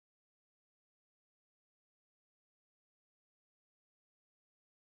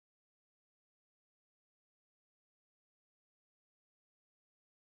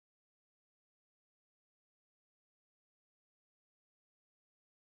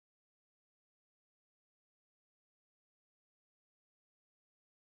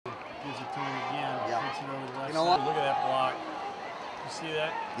to him again. Yeah. Gets it over the left You know side. what? Look at that block. You see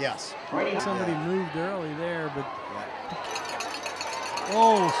that? Yes. Somebody moved early there, but Yeah.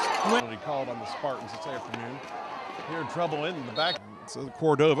 oh, split. He called on the Spartans this afternoon. Here in trouble in the back. So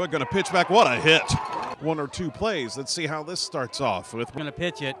Cordova going to pitch back. What a hit. 1 or 2 plays. Let's see how this starts off with. Going to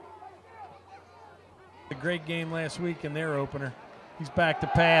pitch it. A great game last week in their opener. He's back to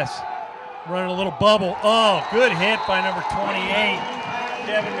pass. Running a little bubble. Oh, good hit by number 28,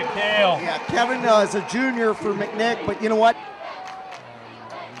 Kevin McHale. Yeah, Kevin is a junior for McNick, but you know what?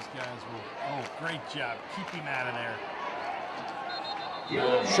 These guys will. Oh, great job. Keep him out of there.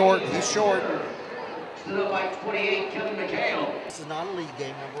 Short. He's short. Stood up by 28, Kevin McHale. This is not a league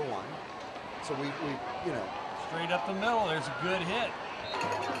game, number 1. So we you know. Straight up the middle. There's a good hit.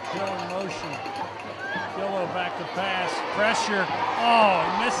 Gill in motion. Gillo back to pass. Pressure. Oh, he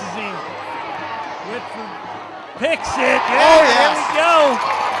misses him. Whitford picks it. Yeah, oh, yes. There we go.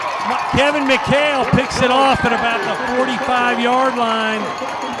 Kevin McHale picks it off at about the 45-yard line.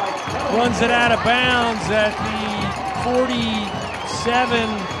 Runs it out of bounds at the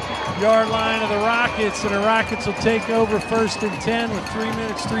 47-yard line of the Rockets, and the Rockets will take over 1st and 10 with 3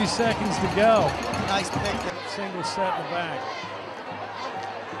 minutes, 3 seconds to go. Nice pick. Single set in the back.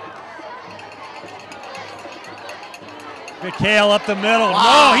 McHale up the middle.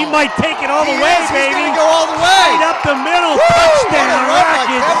 Wow. No, he might take it all the way, baby. He's going to go all the way. Right up the middle. Woo! Touchdown, What a run by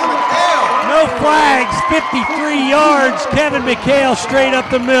Rockets. Kevin McHale. No flags, 53 yards. Kevin McHale straight up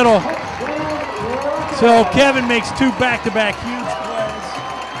the middle. So Kevin makes 2 back-to-back huge plays.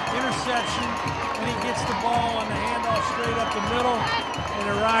 Interception, and he gets the ball on the handoff straight up the middle, and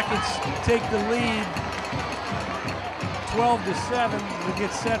the Rockets take the lead 12-7. We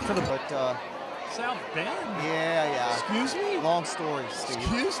get set for the South Bend. Yeah. Excuse me? Long story, Steve.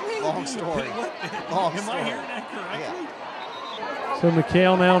 Excuse me? Long story. Long story. I hearing that correctly? Yeah. So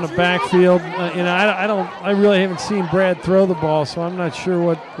McHale now in the backfield. I really haven't seen Brad throw the ball, so I'm not sure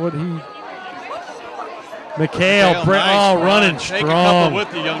what he. McHale, nice running Take a strong. couple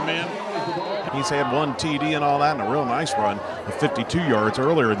with the young man. He's had 1 TD and all that, and a real nice run of 52 yards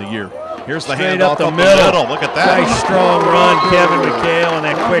earlier in the year. Here's the Straight handoff up the middle. Look at that. Nice strong run, Kevin McHale, and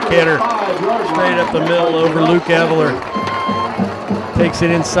that quick hitter. Straight up the middle over Luke Eveler. Takes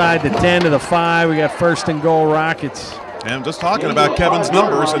it inside the 10 to the 5. We got 1st and goal, Rockets. And I'm just talking about Kevin's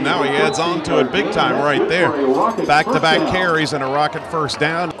numbers, and now he adds on to it big time right there. Back-to-back carries and a Rocket 1st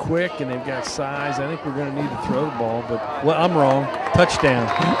down. Quick, and they've got size. I think we're going to need to throw the ball, but I'm wrong. Touchdown.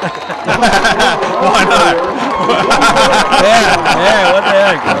 Why not? yeah, what the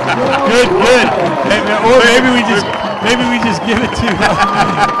heck? Good. Or maybe we just give it to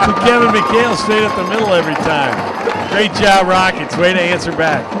Kevin McHale straight up the middle every time. Great job, Rockets. Way to answer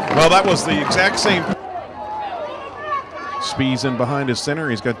back. Well, that was the exact same. Speeds in behind his center.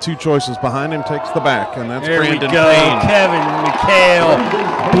 He's got 2 choices behind him. Takes the back, and that's There Brandon we go. Payne. Kevin McHale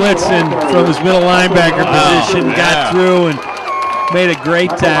blitzing from his middle linebacker position. Got through and made a great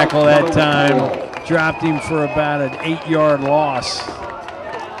tackle that time. Dropped him for about an 8-yard loss.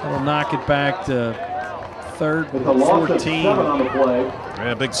 That'll knock it back to 3rd and 14.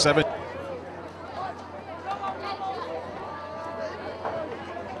 Yeah, big 7.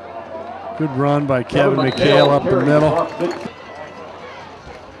 Good run by Kevin McHale up the middle.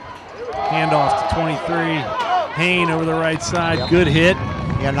 Handoff to 23. Hayne over the right side. Yep. Good hit.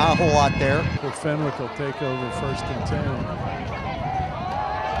 Yeah, not a whole lot there. Fenwick will take over 1st and 10.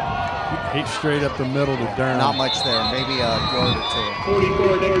 8 straight up the middle to Durham. Not much there. Maybe a yard or 2.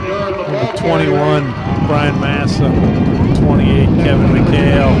 Number 21, Brian Massa. 28, Kevin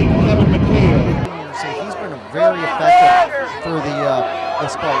McHale. So he's been very effective for the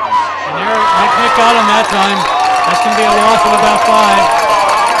Spartans. And there, McNick got him that time. That's going to be a loss of about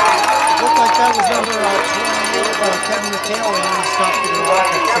 5. Looked like that was number 28, Kevin McHale, and he stopped the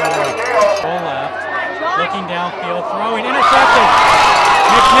Rockets. Ball left, looking downfield, throwing, intercepted.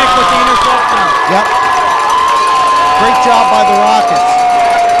 McNick with the interception. Yep. Great job by the Rockets.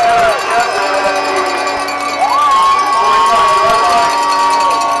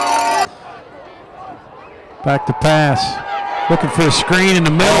 Back to pass. Looking for a screen in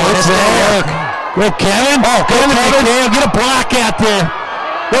the middle. It's there. Go Kevin. Oh, Kevin McHale. Get a block out there.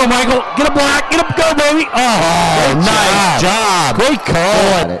 Go Michael. Get a block. Go baby. Oh, nice job. Great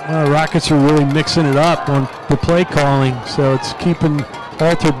call. Rockets are really mixing it up on the play calling, so it's keeping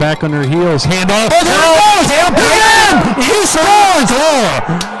Alter back on their heels. Handoff. Oh, there it goes. Again. He scores.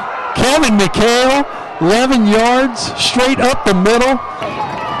 Kevin McHale, 11 yards, straight up the middle.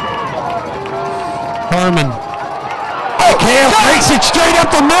 Harmon. McHale takes it straight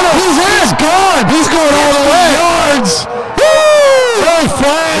up the middle. He's gone. He's going all the way. Yards. Woo! No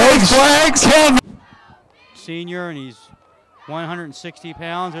flag. flags. Senior, and he's 160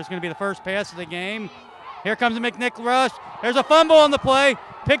 pounds. There's going to be the first pass of the game. Here comes the McNicholas. There's a fumble on the play,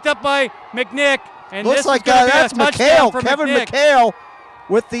 picked up by McNick. And Looks this like is that's McHale. Kevin McHale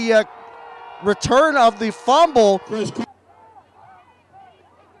with the return of the fumble.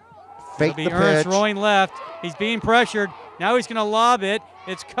 Fake the Ernest pitch. rolling left. He's being pressured. Now he's going to lob it.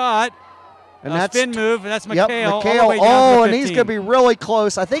 It's caught. And that's spin move. And that's McHale. Yep, All the McHale. way down to the And he's 15. going to be really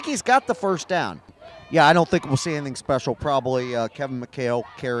close. I think he's got the first down. Yeah, I don't think we'll see anything special. Probably Kevin McHale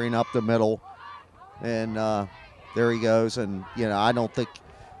carrying up the middle. And there he goes. And, you know, I don't think.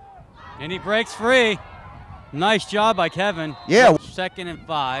 And he breaks free. Nice job by Kevin. Yeah. 2nd and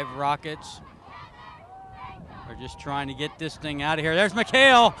 5. Rockets are just trying to get this thing out of here. There's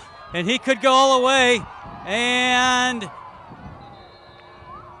McHale, and he could go all the way. And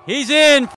he's in.